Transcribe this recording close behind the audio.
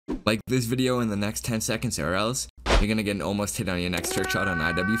Like this video in the next 10 seconds or else you're gonna get an almost hit on your next trick shot on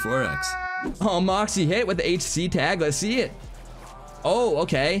IW4X. Oh, Moxie hit with the HC tag. Let's see it. Oh,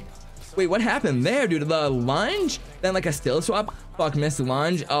 okay. Wait, what happened there, dude? The lunge? Then like a still swap? Fuck, missed the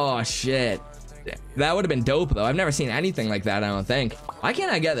lunge. Oh, shit. That would have been dope, though. I've never seen anything like that, I don't think. Why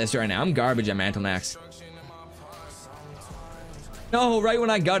can't I get this right now? I'm garbage at Mantle Max. No, right when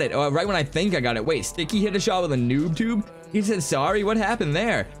I got it. Or right when I think I got it. Wait, Sticky hit a shot with a noob tube? He said sorry? What happened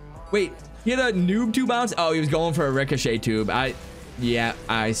there? Wait, he had a noob tube bounce? Oh, he was going for a ricochet tube. Yeah,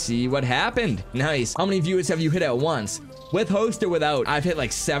 I see what happened. Nice. How many viewers have you hit at once? With host or without? I've hit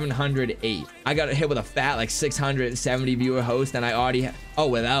like 708. I got hit with a fat like 670 viewer host, and I already oh,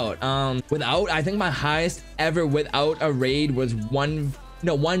 without. Without, I think my highest ever without a raid was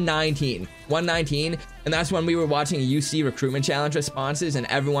 119, and that's when we were watching UC recruitment challenge responses, and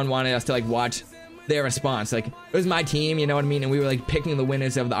everyone wanted us to like watch their response. Like, it was my team, you know what I mean, and we were like picking the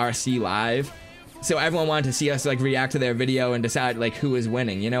winners of the RC live. So everyone wanted to see us like react to their video and decide like who is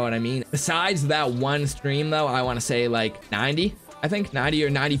winning, you know what I mean? Besides that one stream though, I want to say like 90, I think 90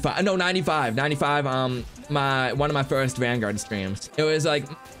 or 95. No, 95. One of my first Vanguard streams. It was like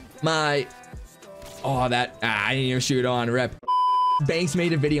my I didn't even shoot on rip. Banks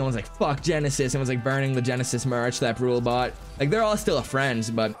made a video and was like, fuck Genesis, and was like burning the Genesis merch that Rule bought. Like, they're all still friends,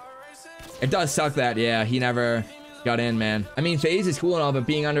 but it does suck that, yeah, he never got in, man. I mean, FaZe is cool and all, but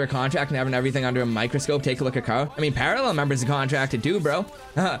being under a contract and having everything under a microscope, take a look at Carl. I mean, Parallel members are contracted too, bro.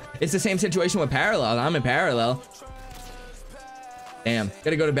 It's the same situation with Parallel. I'm in Parallel. Damn,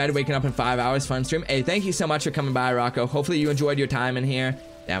 gotta go to bed, waking up in 5 hours, fun stream. Hey, thank you so much for coming by, Rocco. Hopefully you enjoyed your time in here.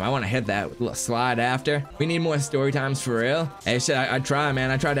 Damn, I want to hit that little slide after. We need more story times for real. Hey, shit, I try, man.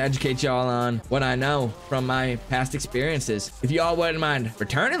 I try to educate y'all on what I know from my past experiences. If y'all wouldn't mind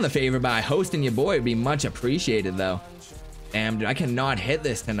returning the favor by hosting your boy, it'd be much appreciated, though. Damn, dude, I cannot hit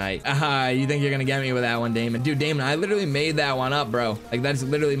this tonight. You think you're gonna get me with that one, Damon? Dude, Damon, I literally made that one up, bro. Like, that's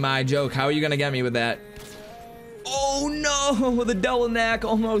literally my joke. How are you gonna get me with that? Oh, no! The double knack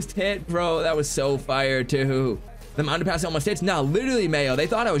almost hit, bro. That was so fire, too. The underpass almost hits. No, literally, Mayo. They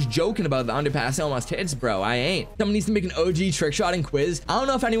thought I was joking about the underpass almost hits, bro. I ain't. Someone needs to make an OG trick shotting quiz. I don't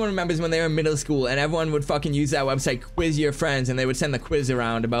know if anyone remembers when they were in middle school and everyone would fucking use that website, Quiz Your Friends, and they would send the quiz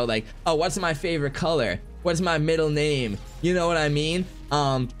around about like, oh, what's my favorite color? What's my middle name? You know what I mean?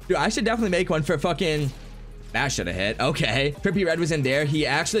 Dude, I should definitely make one for fucking... That should have hit. Okay. Trippy Red was in there. He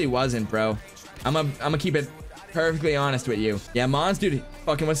actually wasn't, bro. I'm gonna keep it perfectly honest with you. Yeah, Mons, dude,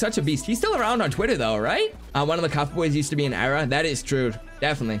 fucking was such a beast. He's still around on Twitter though, right? One of the Cuff Boys used to be in Era. That is true,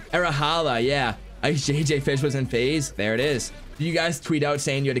 definitely. Era Hala, yeah. JJ Fish was in FaZe. There it is. Did you guys tweet out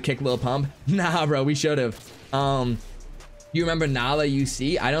saying you had to kick Lil Pump? Nah, bro, we should have. You remember Nala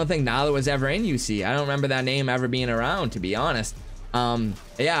UC? I don't think Nala was ever in UC. I don't remember that name ever being around, to be honest.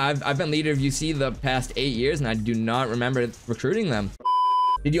 Yeah, I've been leader of UC the past 8 years, and I do not remember recruiting them.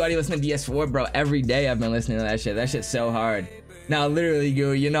 Did you already listen to DS4? Bro, every day I've been listening to that shit. That shit's so hard. Now, literally,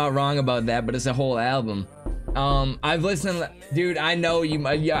 Goo, you're not wrong about that, but it's a whole album. I've listened, dude, I know you,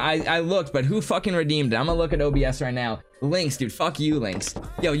 yeah, I looked, but who fucking redeemed it? I'm gonna look at OBS right now. Links, dude, fuck you, Links.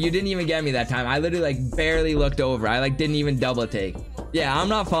 Yo, you didn't even get me that time. I literally, like, barely looked over. I, like, didn't even double take. Yeah, I'm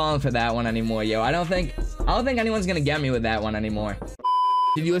not falling for that one anymore, yo. I don't think anyone's gonna get me with that one anymore.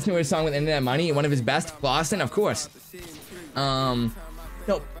 Did you listen to his song with Internet Money? One of his best? Boston? Of course.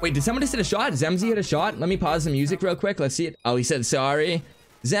 No, wait, did someone just hit a shot? Zemzy hit a shot? Let me pause the music real quick. Let's see it. Oh, he said sorry.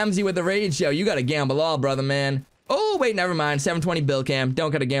 Zemzy with the rage. Yo, you gotta gamble all, brother, man. Oh, wait, never mind. 720 bill cam. Don't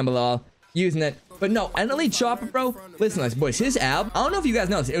gotta gamble all. Using it. But no, Elite Chopper, bro. Listen to this, boys. His album, I don't know if you guys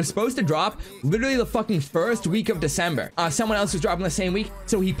know this. It was supposed to drop literally the fucking first week of December. Someone else was dropping the same week,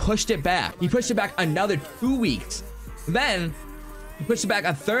 so he pushed it back. He pushed it back another 2 weeks. Then, he pushed it back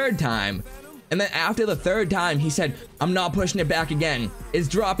a third time. And then after the third time, he said, I'm not pushing it back again. It's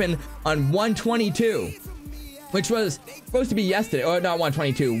dropping on 122, which was supposed to be yesterday. Or not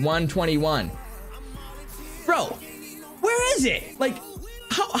 122, 121. Bro, where is it? Like,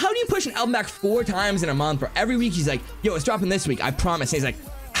 how do you push an album back 4 times in a month, bro? Every week he's like, yo, it's dropping this week, I promise. And he's like,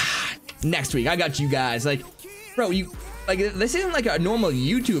 next week, I got you guys. Like, bro, this isn't like a normal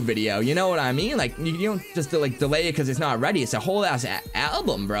YouTube video, you know what I mean? Like, you don't just like delay it because it's not ready. It's a whole ass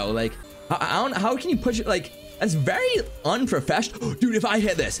album, bro. Like, how can you push it? Like, that's very unprofessional. Dude, if I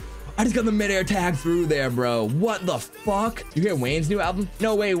hit this, I just got the midair tag through there, bro. What the fuck? You hear Wayne's new album?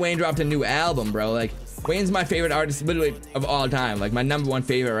 No way Wayne dropped a new album, bro. Like, Wayne's my favorite artist literally of all time. Like, my #1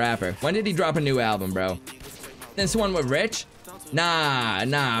 favorite rapper. When did he drop a new album, bro? This one with Rich?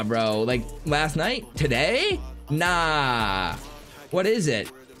 Nah, bro. Like, last night? Today? Nah. What is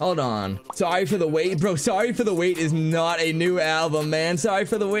it? Hold on. Sorry for the wait, bro. Sorry for the wait is not a new album, man. Sorry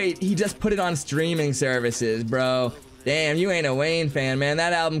for the wait. He just put it on streaming services, bro. Damn, you ain't a Wayne fan, man.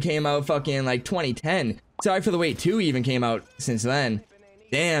 That album came out fucking like 2010. Sorry for the wait 2 even came out since then.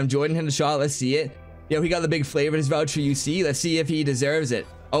 Damn, Jordan hit a shot. Let's see it. Yo, he got the big flavors voucher UC. Let's see if he deserves it.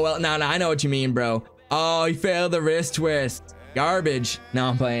 Oh, well, no, I know what you mean, bro. Oh, he failed the wrist twist. Garbage. No,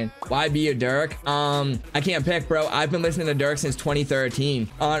 I'm playing. Why be a Dirk? I can't pick, bro. I've been listening to Dirk since 2013.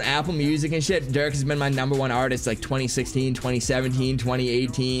 On Apple Music and shit, Dirk has been my #1 artist like 2016, 2017,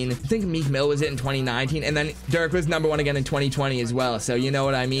 2018. I think Meek Mill was it in 2019. And then Dirk was #1 again in 2020 as well. So you know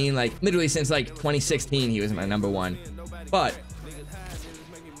what I mean? Like literally since like 2016, he was my #1. But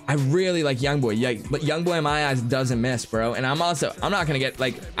I really like Youngboy. Yeah, but Youngboy in my eyes doesn't miss, bro. And I'm not gonna get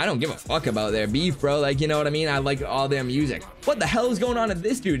like, I don't give a fuck about their beef, bro. Like, you know what I mean? I like all their music. What the hell is going on at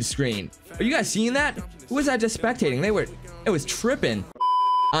this dude's screen? Are you guys seeing that? Who was that just spectating? It was tripping.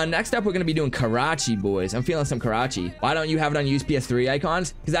 Next up, we're gonna be doing Karachi, boys. I'm feeling some Karachi. Why don't you have it on use PS3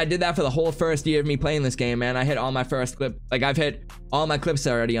 icons? Because I did that for the whole first year of me playing this game, man. I hit all my first clip. Like, I've hit all my clips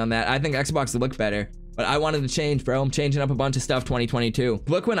already on that. I think Xbox would look better. But I wanted to change, bro. I'm changing up a bunch of stuff 2022.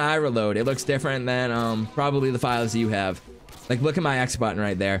 Look when I reload. It looks different than probably the files you have. Like, look at my X button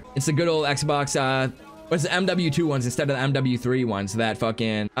right there. It's the good old Xbox, what's the MW2 ones instead of the MW3 ones that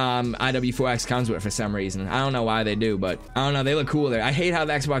fucking IW4X comes with for some reason. I don't know why they do, but I don't know. They look cooler. I hate how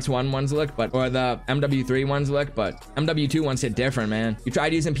the Xbox One ones look, or the MW3 ones look, but MW2 ones hit different, man. You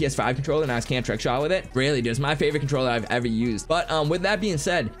tried using PS5 controller and I just can't trick shot with it? Really, dude, it's my favorite controller I've ever used. But with that being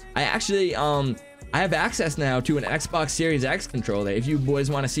said, I actually, I have access now to an Xbox Series X controller. If you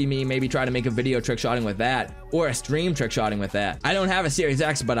boys want to see me maybe try to make a video trick shotting with that, or a stream trick shotting with that. I don't have a Series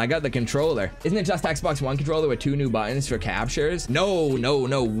X, but I got the controller. Isn't it just Xbox One controller with 2 new buttons for captures? No,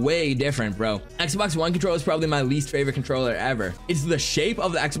 way different, bro. Xbox One controller is probably my least favorite controller ever. It's the shape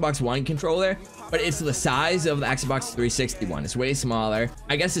of the Xbox One controller, but it's the size of the Xbox 360 one. It's way smaller.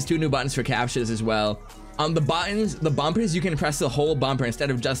 I guess there's 2 new buttons for captures as well. The buttons, the bumpers, you can press the whole bumper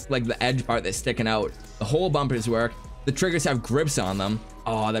instead of just like the edge part that's sticking out. The whole bumpers work. The triggers have grips on them.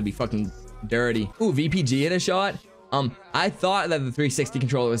 Oh, that'd be fucking dirty. Ooh, VPG in a shot. I thought that the 360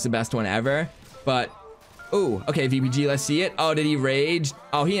 controller was the best one ever, but ooh, okay, VPG, let's see it. Oh, did he rage?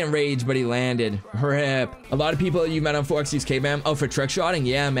 Oh, he didn't rage, but he landed. Rip. A lot of people you met on 4X use K-Bam. Oh, for trick shotting?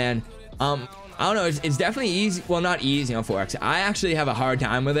 Yeah, man. I don't know, it's definitely easy. Well, not easy on 4X. I actually have a hard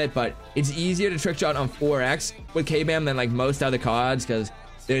time with it, but it's easier to trick shot on 4X with K-Bam than like most other cards, because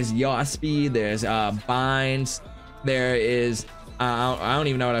there's yaw speed, there's binds, there is I don't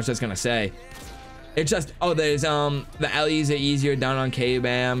even know what I was just gonna say. It's just, oh, there's the LEs are easier done on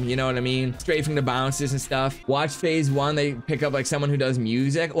K-Bam, you know what I mean? Strafing the bounces and stuff. Watch phase 1, they pick up like someone who does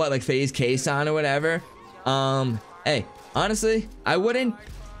music, what, like phase K-Son or whatever. Hey, honestly, I wouldn't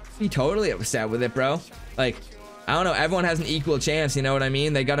be totally upset with it, bro. Like, I don't know, everyone has an equal chance, you know what I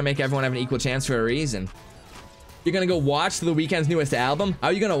mean? They gotta make everyone have an equal chance for a reason. You're gonna go watch The Weeknd's newest album? How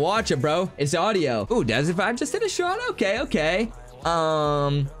are you gonna watch it, bro? It's audio. Ooh, Desert5 just hit a shot? Okay.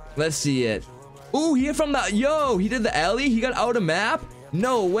 Let's see it. Ooh, he hit from the, yo, he did the alley? He got out of map?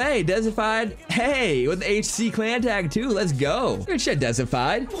 No way, Desert5. Hey, with the HC clan tag too, let's go. Good shit,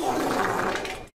 Desert5.